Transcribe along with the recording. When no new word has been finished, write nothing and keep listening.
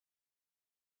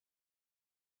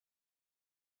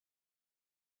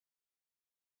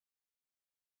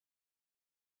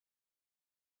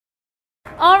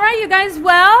All right, you guys.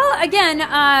 Well, again,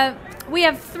 we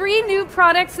have 3 new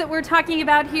products that we're talking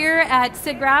about here at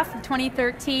Siggraph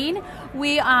 2013.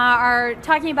 We are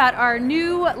talking about our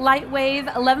new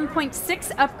Lightwave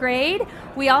 11.6 upgrade.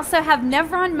 We also have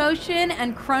Nevron Motion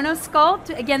and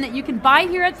Chronosculpt, again, that you can buy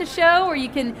here at the show, or you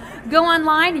can go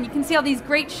online and you can see all these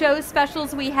great show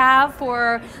specials we have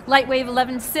for Lightwave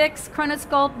 11.6,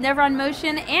 Chronosculpt, Nevron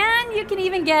Motion, and you can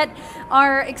even get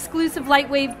our exclusive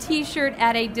Lightwave t-shirt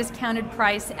at a discounted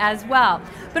price as well.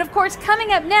 But of course,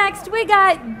 coming up next, we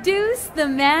got Deuce the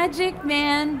Magic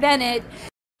Man Bennett,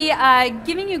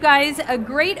 giving you guys a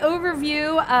great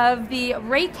overview of the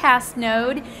Raycast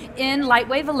Node in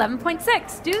Lightwave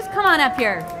 11.6. Deuce, come on up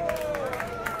here.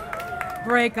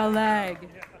 Break a leg.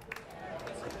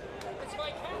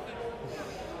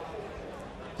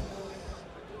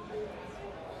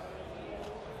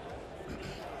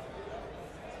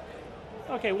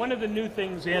 Okay, one of the new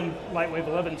things in Lightwave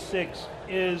 11.6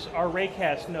 is our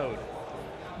Raycast node.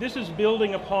 This is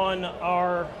building upon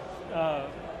our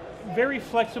very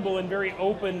flexible and very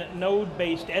open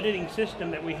node-based editing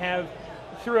system that we have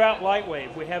throughout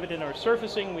Lightwave. We have it in our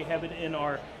surfacing, we have it in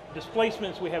our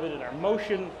displacements, we have it in our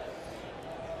motion.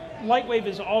 Lightwave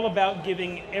is all about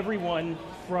giving everyone,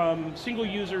 from single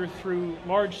user through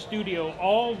large studio,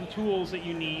 all the tools that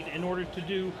you need in order to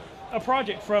do a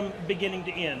project from beginning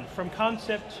to end, from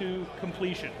concept to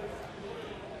completion.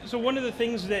 So one of the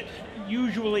things that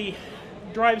usually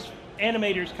drives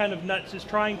animators kind of nuts is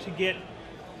trying to get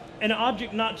an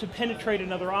object not to penetrate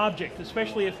another object,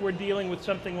 especially if we're dealing with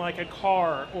something like a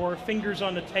car or fingers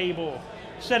on a table,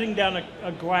 setting down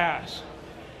a glass.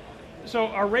 So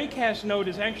our Raycast node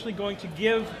is actually going to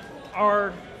give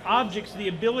our objects the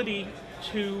ability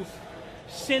to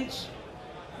sense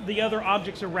the other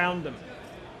objects around them.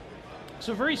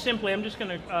 So very simply, I'm just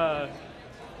going to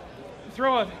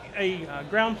throw a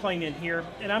ground plane in here,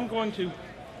 and I'm going to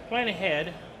plan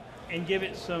ahead and give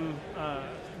it some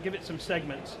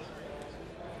segments.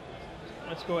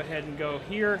 Let's go ahead and go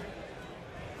here.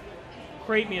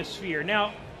 Create me a sphere.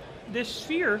 Now, this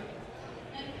sphere,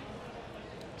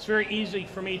 it's very easy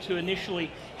for me to initially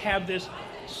have this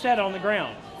set on the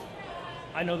ground.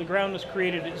 I know the ground was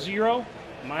created at 0.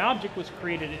 My object was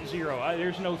created at 0.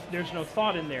 There's no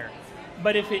thought in there.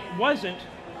 But if it wasn't,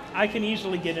 I can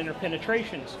easily get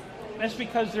interpenetrations. That's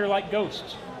because they're like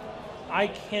ghosts. I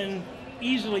can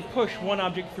easily push one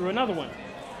object through another one.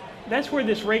 That's where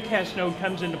this Raycast node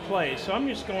comes into play. So I'm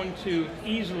just going to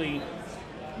easily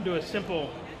do a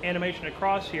simple animation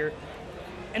across here.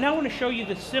 And I want to show you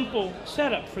the simple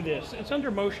setup for this. It's under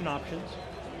Motion Options,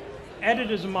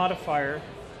 added as a modifier,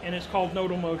 and it's called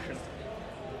Nodal Motion.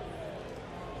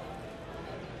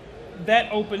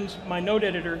 That opens my node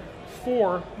editor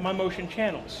for my motion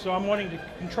channels. So I'm wanting to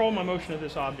control my motion of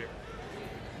this object.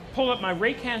 Pull up my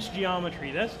Raycast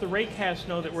geometry. That's the Raycast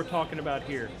node that we're talking about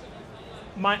here.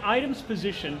 My item's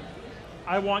position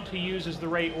I want to use as the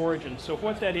ray origin. So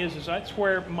what that is that's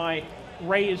where my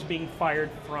ray is being fired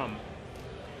from.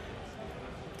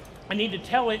 I need to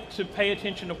tell it to pay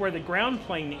attention to where the ground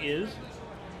plane is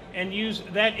and use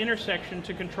that intersection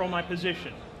to control my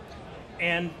position.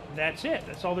 And that's it.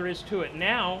 That's all there is to it.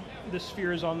 Now the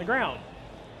sphere is on the ground.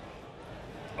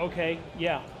 Okay,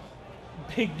 yeah,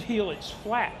 big deal, it's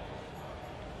flat.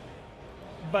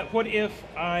 But what if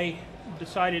I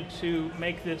decided to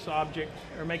make this object,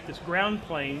 or make this ground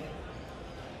plane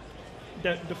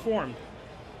deformed?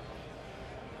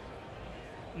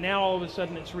 Now all of a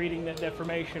sudden it's reading that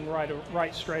deformation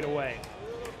right straight away.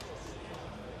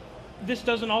 This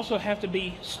doesn't also have to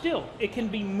be still. It can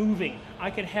be moving. I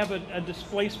can have a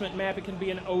displacement map. It can be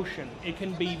an ocean. It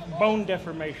can be bone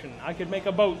deformation. I could make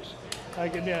a boat. I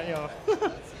could, you know.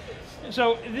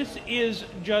 So this is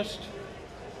just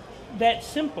that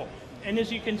simple. And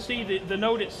as you can see, the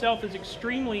node itself is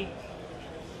extremely,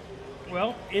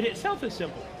 well, it itself is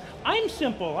simple. I'm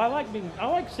simple. I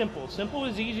like simple. Simple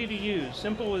is easy to use.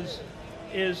 Simple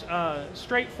is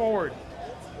straightforward.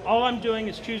 All I'm doing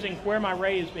is choosing where my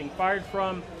ray is being fired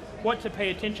from, what to pay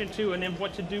attention to, and then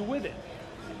what to do with it.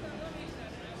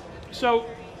 So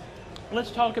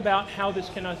let's talk about how this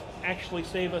can actually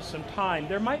save us some time.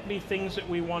 There might be things that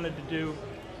we wanted to do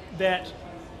that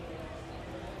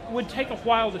would take a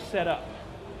while to set up.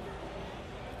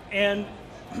 And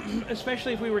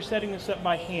especially if we were setting this up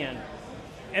by hand.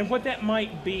 And what that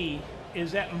might be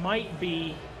is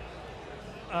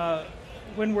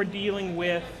when we're dealing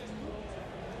with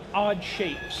odd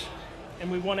shapes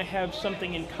and we want to have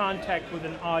something in contact with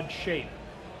an odd shape,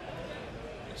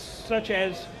 such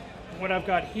as what I've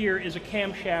got here is a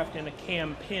camshaft and a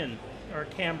cam pin, or a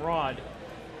cam rod.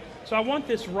 So I want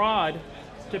this rod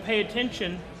to pay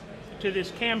attention to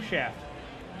this camshaft.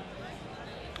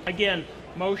 Again,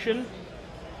 motion.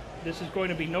 This is going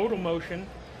to be nodal motion.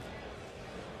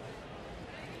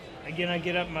 Again, I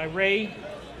get up my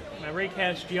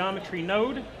Raycast geometry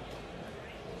node.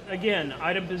 Again,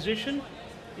 item position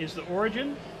is the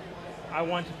origin. I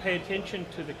want to pay attention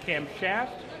to the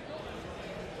camshaft,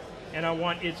 and I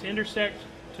want its intersect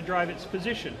to drive its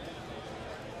position.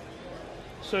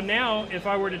 So now, if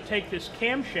I were to take this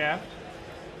camshaft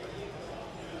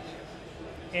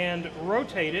and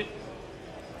rotate it,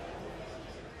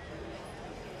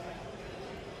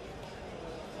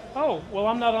 oh, well,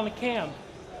 I'm not on the cam.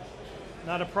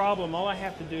 Not a problem. All I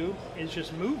have to do is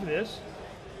just move this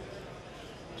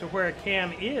to where a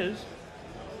cam is,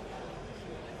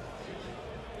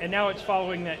 and now it's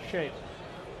following that shape.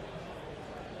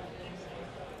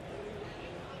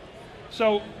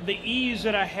 So the ease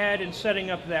that I had in setting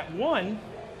up that one,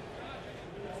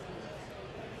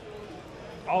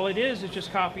 all it is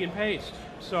just copy and paste.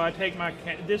 So I take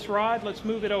this rod, let's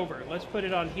move it over. Let's put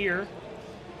it on here,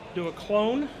 do a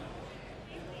clone,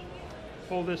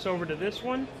 pull this over to this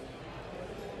one.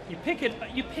 You pick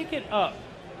it up,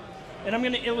 and I'm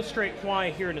going to illustrate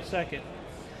why here in a second.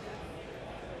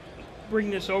 Bring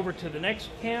this over to the next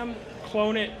cam,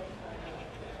 clone it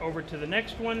over to the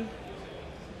next one.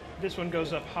 This one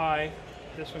goes up high,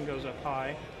 this one goes up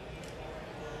high.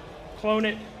 Clone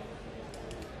it,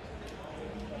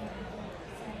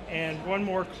 and one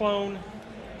more clone.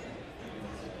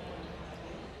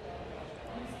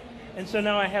 And so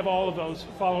now I have all of those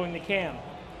following the cam.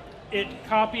 It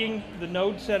copying the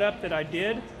node setup that I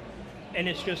did, and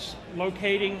it's just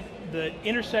locating the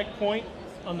intersect point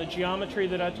on the geometry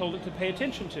that I told it to pay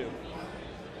attention to.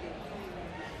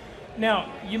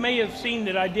 Now, you may have seen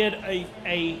that I did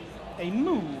a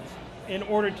move in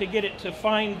order to get it to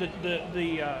find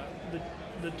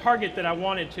the target that I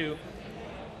wanted to.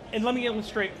 And let me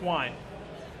illustrate why.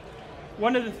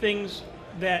 One of the things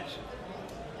that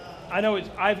I know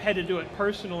I've had to do it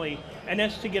personally, and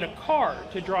that's to get a car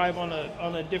to drive on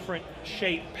a different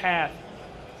shaped path.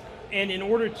 And in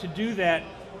order to do that,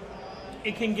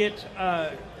 it can get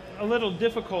a little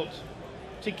difficult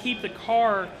to keep the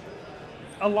car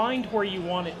aligned where you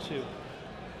want it to.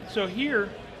 So here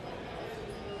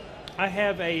I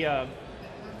have a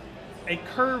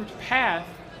curved path,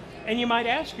 and you might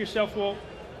ask yourself, well,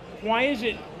 why is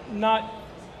it not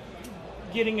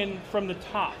getting in from the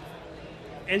top?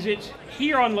 As it's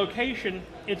here on location,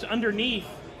 it's underneath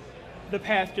the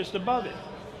path just above it.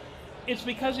 It's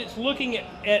because it's looking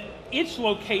at its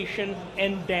location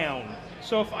and down.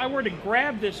 So if I were to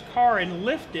grab this car and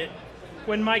lift it,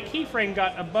 when my keyframe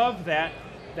got above that,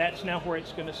 that's now where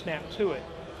it's going to snap to it.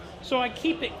 So I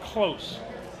keep it close.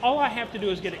 All I have to do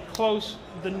is get it close.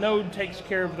 The node takes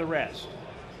care of the rest.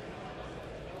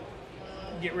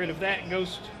 Get rid of that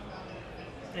ghost.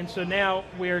 And so now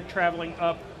we're traveling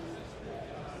up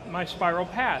my spiral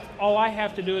path. All I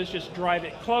have to do is just drive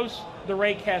it close. The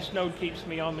Raycast node keeps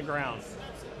me on the ground.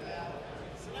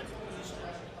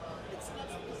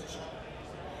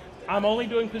 I'm only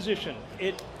doing position.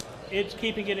 It's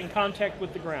keeping it in contact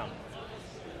with the ground.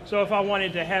 So if I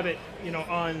wanted to have it,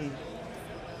 on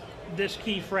this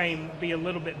keyframe be a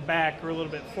little bit back or a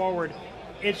little bit forward,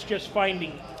 it's just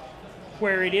finding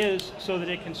where it is so that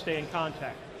it can stay in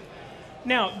contact.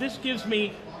 Now, this gives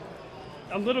me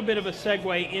a little bit of a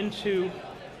segue into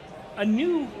a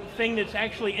new thing that's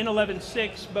actually in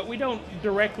 11.6, but we don't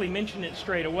directly mention it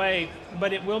straight away,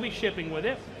 but it will be shipping with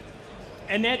it.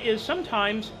 And that is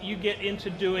sometimes you get into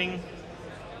doing,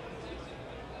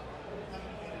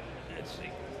 let's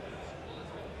see,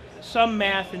 some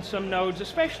math in some nodes,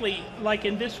 especially like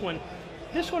in this one.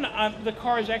 This one, the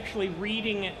car is actually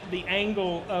reading the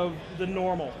angle of the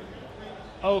normal.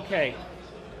 Okay.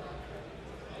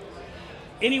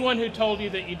 Anyone who told you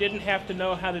that you didn't have to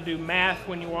know how to do math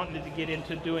when you wanted to get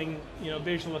into doing,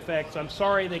 visual effects, I'm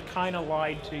sorry, they kind of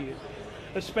lied to you.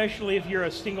 Especially if you're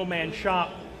a single-man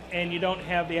shop and you don't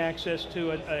have the access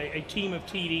to a team of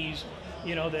TDs,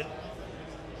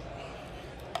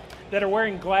 that are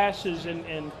wearing glasses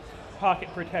and pocket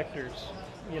protectors.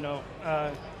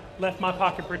 Left my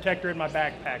pocket protector in my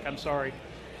backpack, I'm sorry.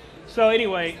 So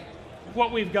anyway,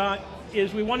 what we've got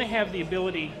is we want to have the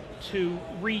ability to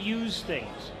reuse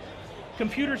things.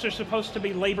 Computers are supposed to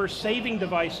be labor-saving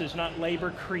devices, not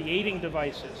labor-creating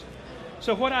devices.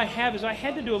 So what I have is I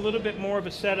had to do a little bit more of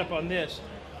a setup on this,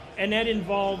 and that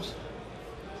involves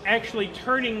actually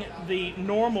turning the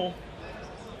normal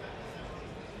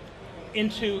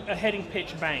into a heading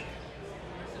pitch bank.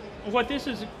 What this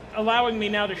is allowing me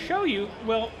now to show you,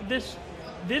 well, this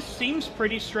seems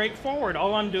pretty straightforward.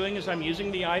 All I'm doing is I'm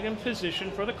using the item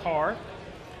position for the car.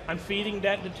 I'm feeding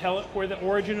that to tell it where the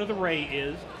origin of the ray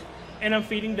is, and I'm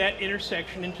feeding that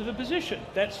intersection into the position.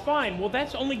 That's fine. Well,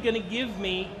 that's only going to give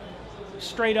me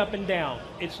straight up and down.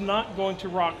 It's not going to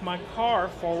rock my car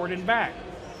forward and back.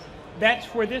 That's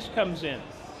where this comes in.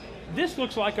 This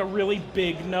looks like a really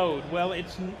big node. Well, it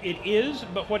is,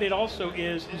 but what it also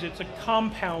is it's a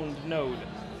compound node.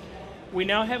 We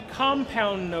now have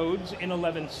compound nodes in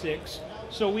 11.6,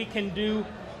 so we can do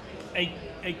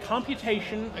a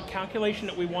computation, a calculation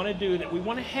that we want to do, that we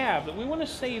want to have, that we want to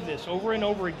save this over and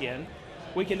over again.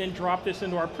 We can then drop this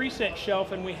into our preset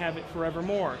shelf and we have it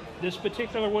forevermore. This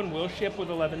particular one will ship with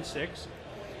 11.6.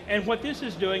 And what this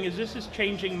is doing is this is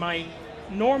changing my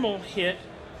normal hit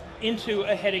into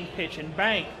a heading, pitch, and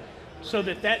bank, so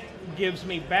that gives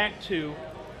me back to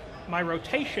my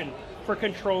rotation for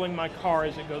controlling my car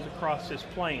as it goes across this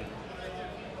plane.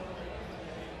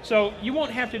 So you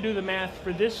won't have to do the math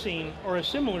for this scene or a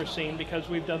similar scene, because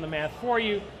we've done the math for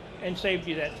you and saved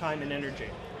you that time and energy.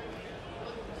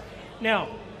 Now,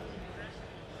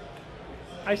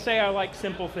 I say I like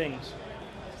simple things.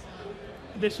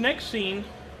 This next scene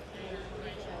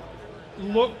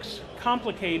looks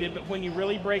complicated, but when you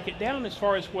really break it down as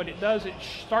far as what it does, it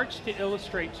starts to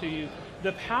illustrate to you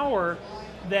the power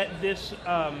that this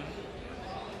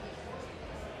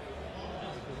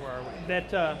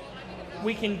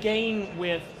we can gain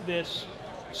with this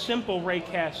simple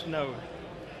Raycast node.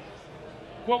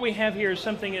 What we have here is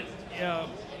something that,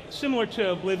 similar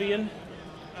to Oblivion.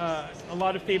 A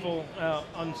lot of people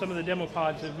on some of the demo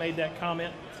pods have made that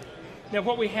comment. Now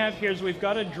what we have here is we've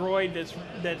got a droid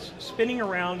that's spinning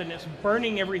around and it's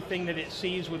burning everything that it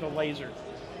sees with a laser.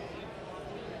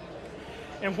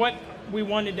 And what we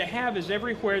wanted to have is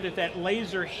everywhere that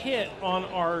laser hit on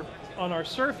our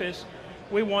surface,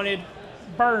 we wanted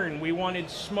burn, we wanted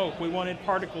smoke, we wanted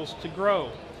particles to grow.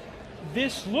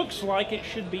 This looks like it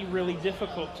should be really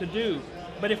difficult to do,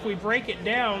 but if we break it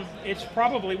down, it's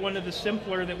probably one of the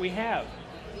simpler that we have.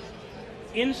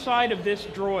 Inside of this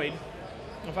droid,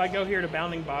 if I go here to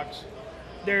bounding box,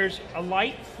 there's a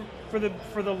light for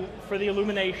the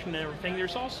illumination and everything.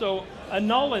 There's also a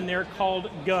null in there called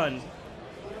gun.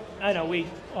 I know we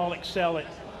all excel at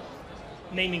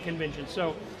naming conventions.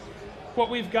 So what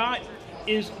we've got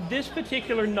is this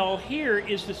particular null here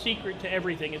is the secret to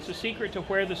everything. It's the secret to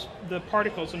where the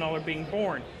particles and all are being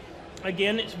born.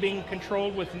 Again, it's being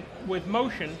controlled with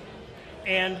motion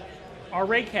and our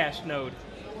Raycast node.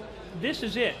 This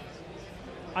is it.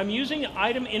 I'm using an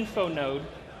item info node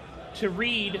to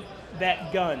read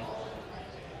that gun.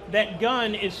 That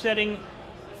gun is setting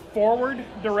forward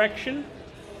direction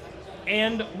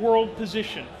and world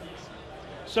position.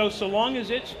 So long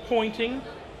as it's pointing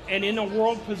and in a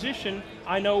world position,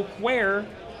 I know where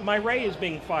my ray is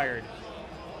being fired.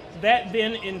 That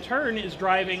then in turn is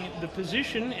driving the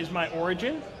position is my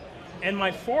origin, and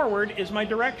my forward is my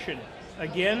direction.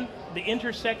 Again, the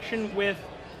intersection with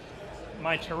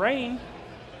my terrain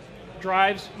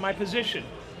drives my position.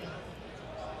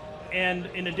 And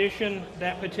in addition,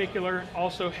 that particular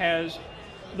also has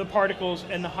the particles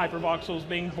and the hypervoxels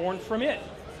being born from it.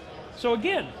 So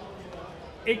again,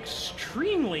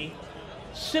 extremely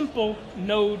simple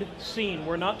node scene.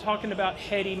 We're not talking about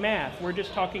heady math. We're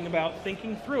just talking about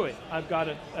thinking through it. I've got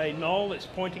a null that's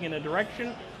pointing in a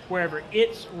direction. Wherever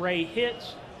its ray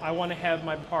hits, I want to have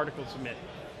my particles emit.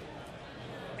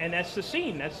 And that's the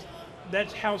scene.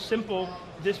 That's how simple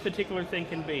this particular thing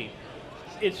can be.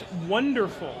 It's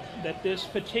wonderful that this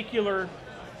particular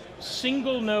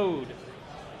single node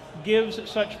gives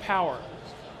such power.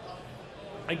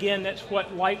 Again, that's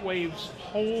what Lightwave's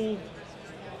whole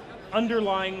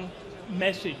underlying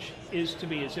message is to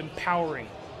be, is empowering.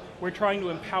 We're trying to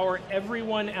empower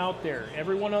everyone out there,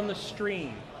 everyone on the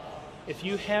stream. If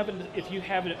you have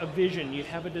a vision, you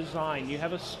have a design, you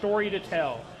have a story to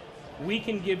tell, we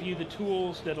can give you the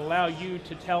tools that allow you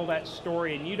to tell that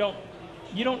story, and you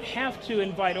don't have to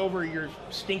invite over your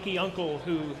stinky uncle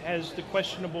who has the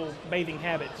questionable bathing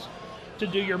habits to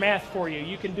do your math for you.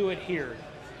 You can do it here.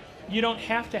 You don't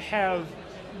have to have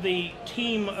the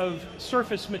team of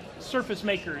surface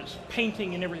makers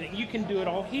painting and everything. You can do it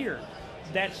all here.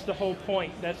 That's the whole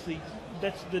point. That's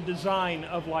the design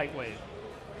of Lightwave.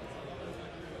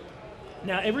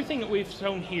 Now everything that we've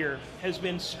shown here has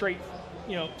been straight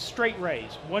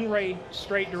rays. One ray,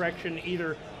 straight direction,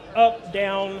 either up,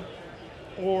 down,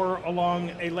 or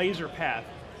along a laser path.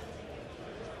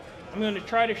 I'm going to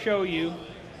try to show you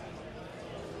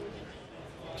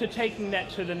to taking that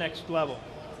to the next level.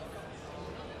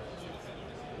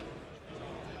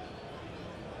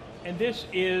 And this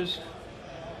is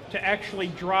to actually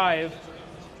drive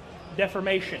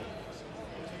deformation.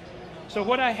 So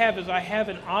what I have is I have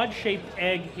an odd-shaped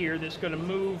egg here that's going to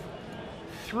move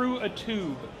through a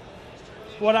tube.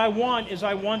 What I want is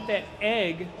I want that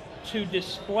egg to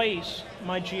displace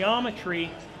my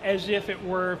geometry as if it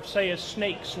were, say, a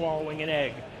snake swallowing an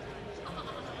egg.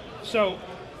 So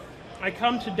I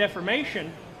come to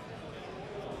deformation.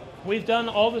 We've done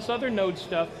all this other node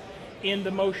stuff in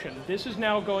the motion. This is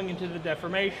now going into the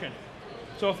deformation.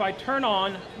 So if I turn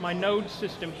on my node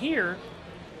system here,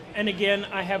 and again,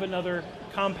 I have another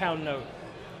compound node.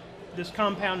 This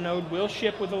compound node will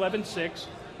ship with 11.6.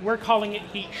 We're calling it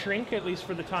heat shrink, at least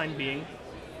for the time being,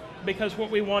 because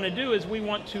what we want to do is we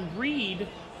want to read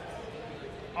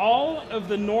all of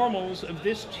the normals of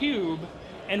this tube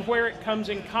and where it comes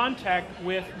in contact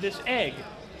with this egg.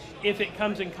 If it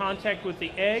comes in contact with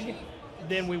the egg,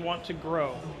 then we want to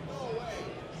grow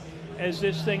as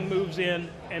this thing moves in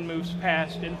and moves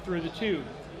past and through the tube.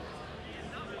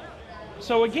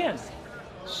 So again,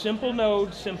 simple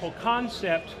node, simple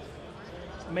concept,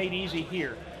 made easy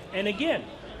here. And again,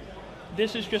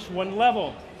 this is just one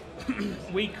level.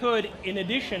 We could, in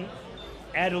addition,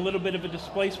 add a little bit of a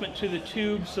displacement to the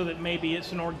tube so that maybe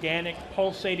it's an organic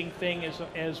pulsating thing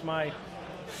as my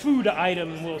food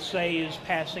item will say is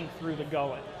passing through the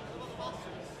gullet.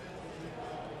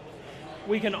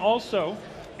 We can also,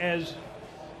 as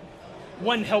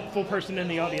one helpful person in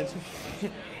the audience,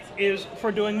 is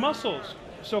for doing muscles.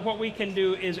 So what we can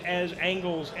do is as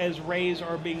angles, as rays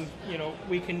are being,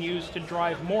 we can use to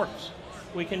drive morphs.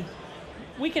 We can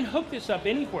hook this up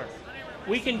anywhere.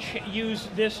 We can use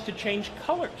this to change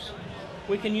colors.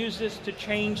 We can use this to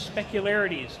change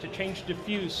specularities, to change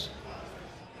diffuse.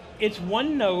 It's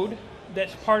one node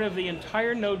that's part of the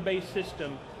entire node-based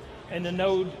system and the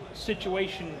node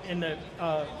situation and the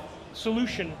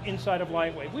solution inside of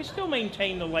Lightwave. We still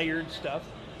maintain the layered stuff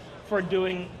for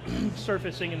doing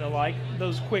surfacing and the like,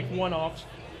 those quick one-offs.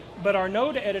 But our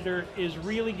node editor is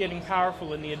really getting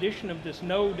powerful, and the addition of this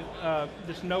nodal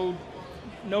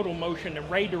motion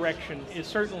and ray direction is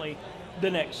certainly the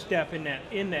next step in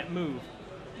that move.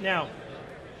 Now,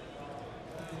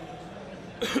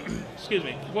 excuse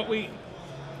me, let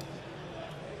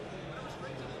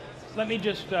me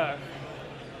just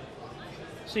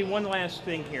see one last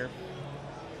thing here.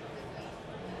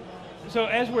 So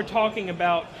as we're talking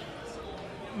about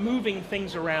moving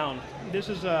things around, this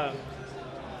is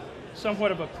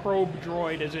somewhat of a probe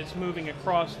droid as it's moving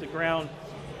across the ground.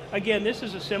 Again, this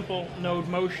is a simple node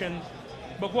motion,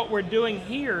 but what we're doing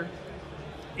here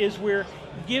is we're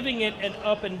giving it an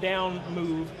up and down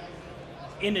move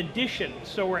in addition,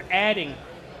 so we're adding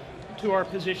to our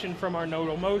position from our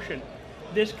nodal motion.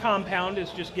 This compound is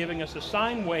just giving us a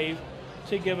sine wave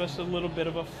to give us a little bit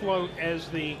of a float as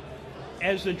the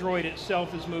droid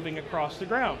itself is moving across the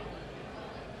ground.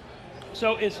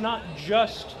 So it's not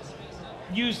just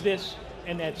use this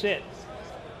and that's it.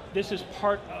 This is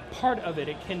part of it.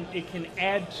 It can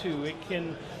add to, it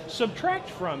can subtract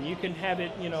from. You can have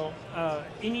it, in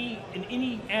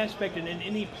any aspect and in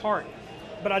any part.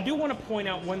 But I do want to point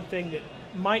out one thing that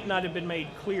might not have been made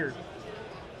clear.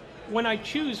 When I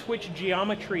choose which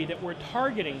geometry that we're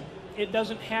targeting, it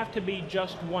doesn't have to be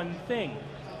just one thing.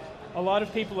 A lot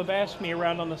of people have asked me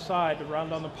around on the side,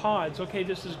 around on the pods, okay,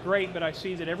 this is great, but I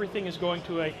see that everything is going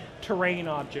to a terrain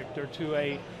object or to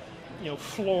a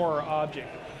floor object.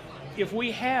 If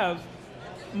we have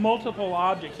multiple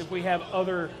objects, if we have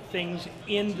other things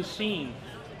in the scene,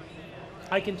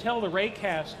 I can tell the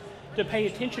Raycast to pay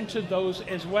attention to those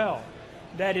as well.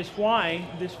 That is why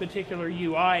this particular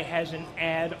UI has an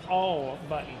Add All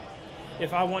button.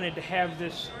 If I wanted to have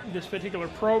this particular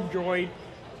probe droid,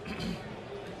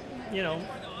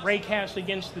 Raycast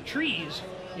against the trees,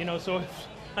 so it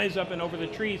flies up and over the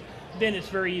trees, then it's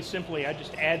very simply, I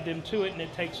just add them to it and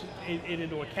it takes it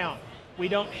into account. We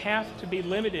don't have to be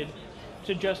limited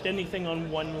to just anything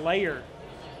on one layer.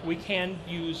 We can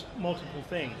use multiple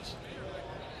things.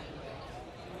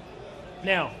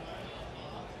 Now,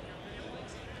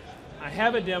 I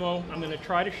have a demo I'm going to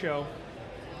try to show.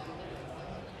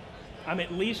 I'm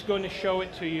at least going to show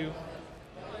it to you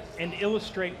and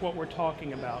illustrate what we're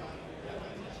talking about,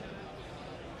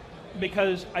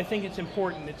 because I think it's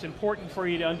important. It's important for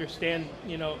you to understand,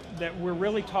 that we're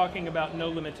really talking about no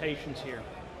limitations here.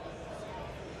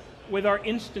 With our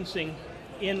instancing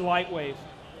in Lightwave,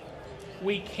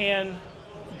 we can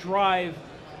drive,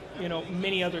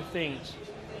 many other things.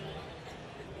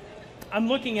 I'm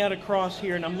looking at across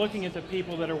here, and I'm looking at the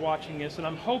people that are watching this, and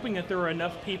I'm hoping that there are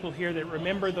enough people here that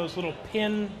remember those little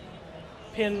pin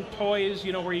toys,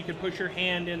 where you could push your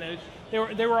hand in.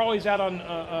 They were always out on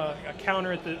a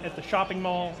counter at the shopping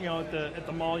mall. At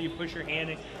the mall, you push your hand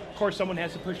in. Of course, someone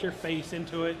has to push their face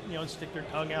into it, and stick their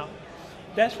tongue out.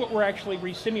 That's what we're actually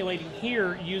resimulating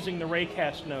here using the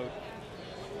Raycast node.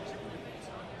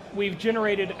 We've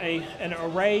generated an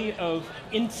array of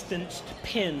instanced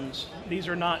pins. These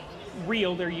are not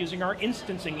real, they're using our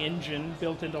instancing engine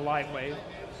built into Lightwave.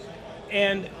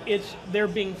 And they're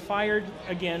being fired,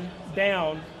 again,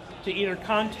 down to either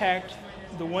contact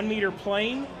the 1 meter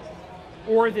plane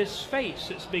or this face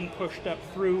that's being pushed up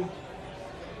through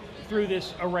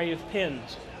this array of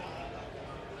pins.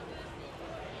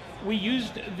 We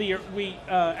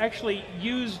actually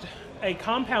used a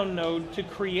compound node to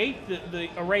create the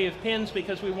array of pins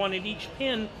because we wanted each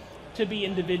pin to be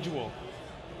individual.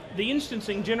 The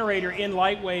instancing generator in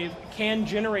Lightwave can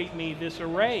generate me this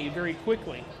array very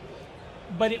quickly,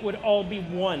 but it would all be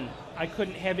one. I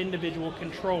couldn't have individual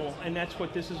control, and that's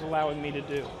what this is allowing me to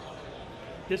do.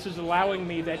 This is allowing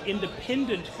me that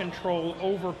independent control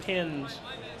over pins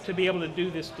to be able to do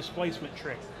this displacement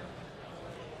trick.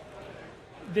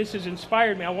 This has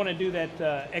inspired me. I want to do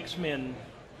that X-Men,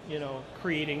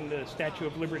 creating the Statue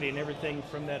of Liberty and everything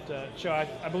from that show.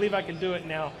 I believe I can do it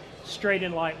now straight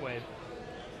in Lightwave.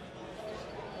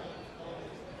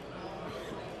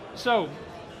 So,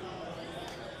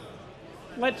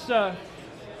 let's,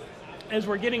 as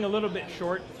we're getting a little bit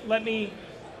short, let me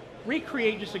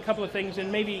recreate just a couple of things, and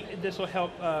maybe this will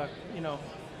help, a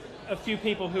few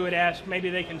people who had asked, maybe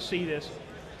they can see this.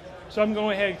 So I'm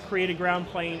going ahead and create a ground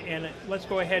plane, and let's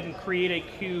go ahead and create a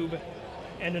cube,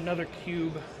 and another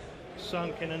cube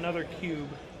sunk, and another cube.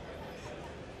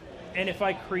 And if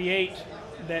I create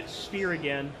that sphere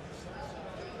again,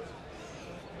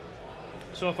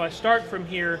 so if I start from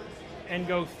here and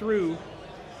go through,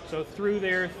 so through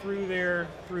there, through there,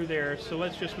 through there, so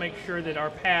let's just make sure that our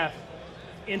path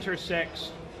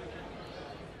intersects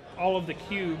all of the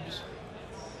cubes.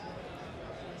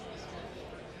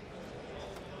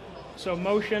 So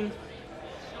motion,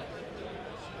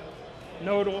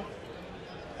 nodal,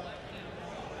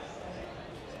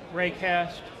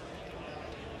 Raycast.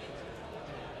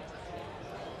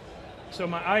 So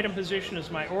my item position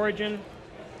is my origin,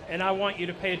 and I want you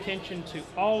to pay attention to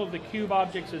all of the cube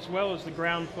objects as well as the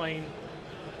ground plane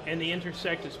and the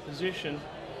intersect its position.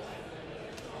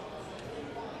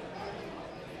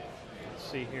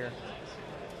 Let's see here.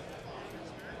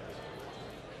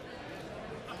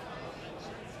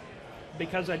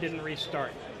 Because I didn't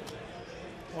restart.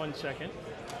 1 second.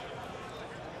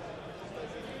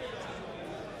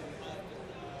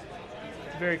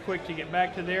 Very quick to get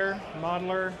back to there.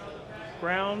 Modeler,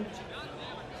 ground,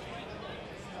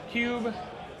 cube,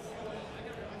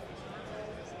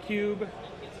 cube,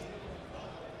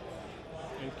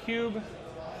 and cube.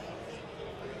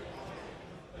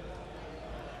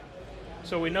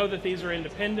 So we know that these are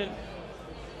independent.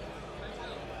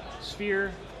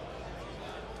 Sphere.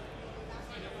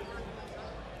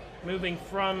 Moving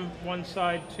from one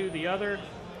side to the other.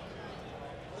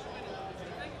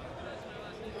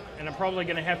 And I'm probably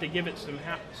going to have to give it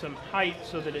some height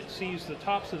so that it sees the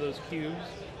tops of those cubes.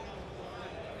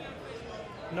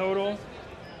 Nodal.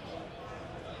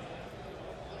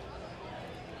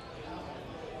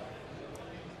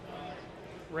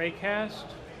 Raycast.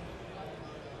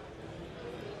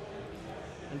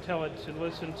 And tell it to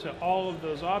listen to all of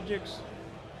those objects.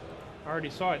 I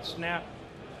already saw it snap.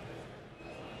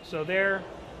 So there,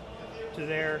 to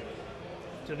there,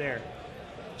 to there.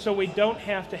 So we don't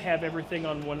have to have everything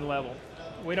on one level.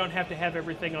 We don't have to have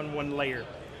everything on one layer.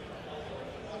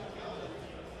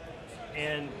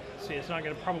 And see, it's not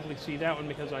going to probably see that one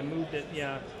because I moved it.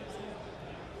 Yeah,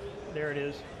 there it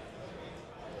is.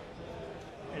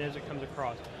 And as it comes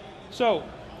across. So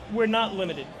we're not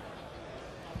limited.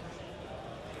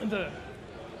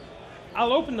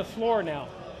 I'll open the floor now.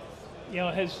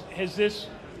 Has this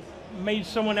made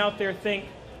someone out there think,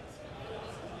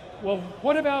 well,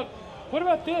 what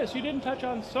about this? You didn't touch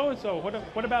on so and so.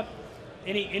 What about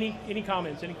any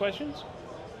comments? Any questions?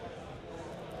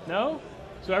 No?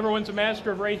 So everyone's a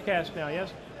master of Raycast now,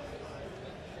 yes?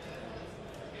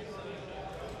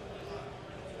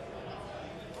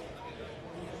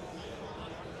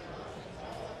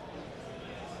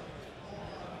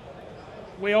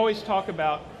 We always talk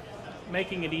about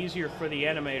making it easier for the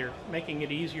animator, making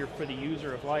it easier for the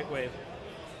user of Lightwave.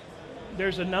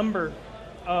 There's a number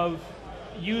of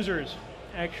users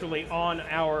actually on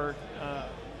our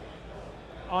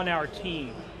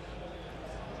team.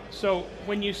 So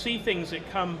when you see things that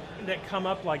come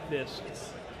up like this,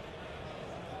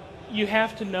 you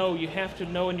have to know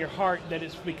in your heart that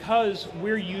it's because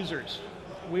we're users.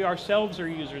 We ourselves are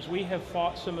users. We have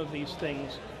fought some of these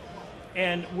things,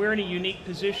 and we're in a unique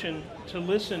position to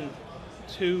listen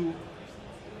to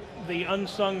the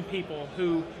unsung people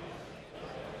who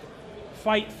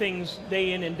fight things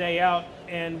day in and day out,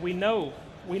 and we know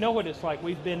what it's like.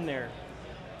 We've been there.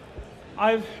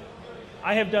 I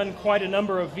have done quite a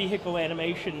number of vehicle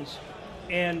animations,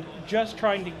 and just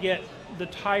trying to get the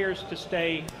tires to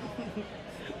stay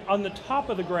on the top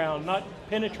of the ground, not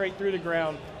penetrate through the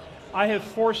ground. I have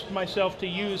forced myself to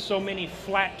use so many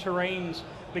flat terrains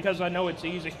because I know it's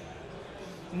easy.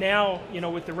 Now, you know,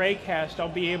 with the Raycast, I'll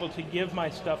be able to give my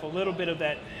stuff a little bit of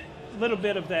that,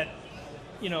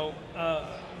 you know,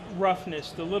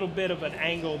 roughness, the little bit of an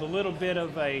angle, the little bit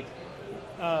of a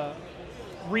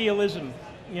realism,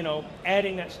 you know,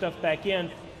 adding that stuff back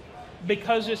in.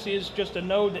 Because this is just a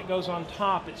node that goes on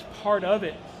top, it's part of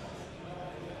it.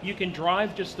 You can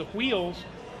drive just the wheels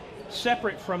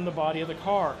separate from the body of the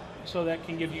car. So that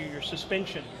can give you your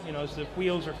suspension. You know, as the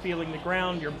wheels are feeling the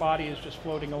ground, your body is just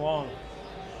floating along.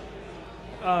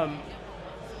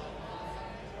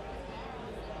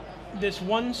 This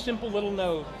one simple little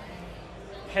node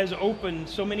has opened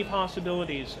so many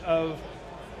possibilities of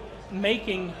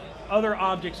making other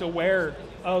objects aware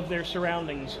of their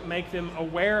surroundings, make them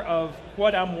aware of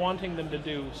what I'm wanting them to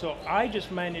do. So I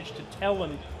just managed to tell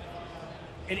them,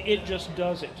 and it just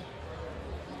does it.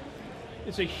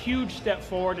 It's a huge step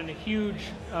forward and a huge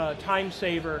time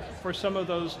saver for some of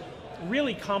those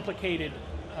really complicated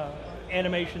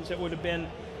animations that would have been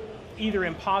either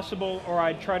impossible or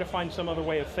I'd try to find some other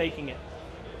way of faking it.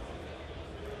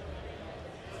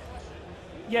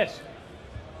 Yes?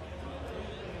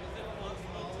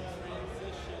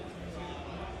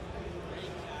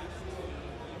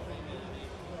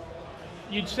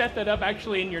 You'd set that up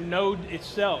actually in your node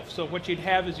itself. So what you'd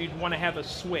have is you'd want to have a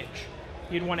switch.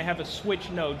 You'd want to have a switch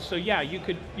node. So yeah, you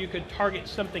could target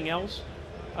something else,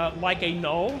 like a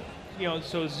null. You know,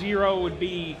 so 0 would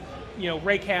be, you know,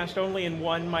 Raycast only, and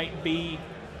 1 might be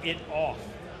it off.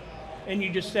 And you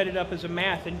just set it up as a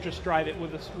math and just drive it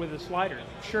with a slider.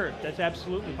 Sure, that's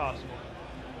absolutely possible.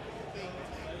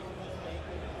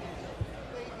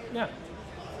 Yeah.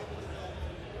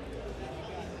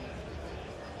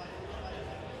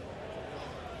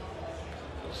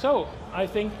 So I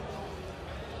think,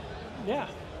 yeah.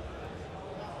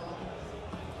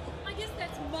 I guess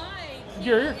that's my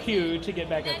your cue to get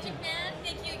back up. Magic Man,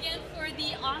 thank you again for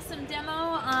the awesome demo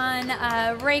on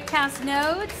Raycast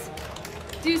nodes.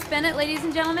 Deuce Bennett, ladies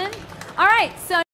and gentlemen. All right, so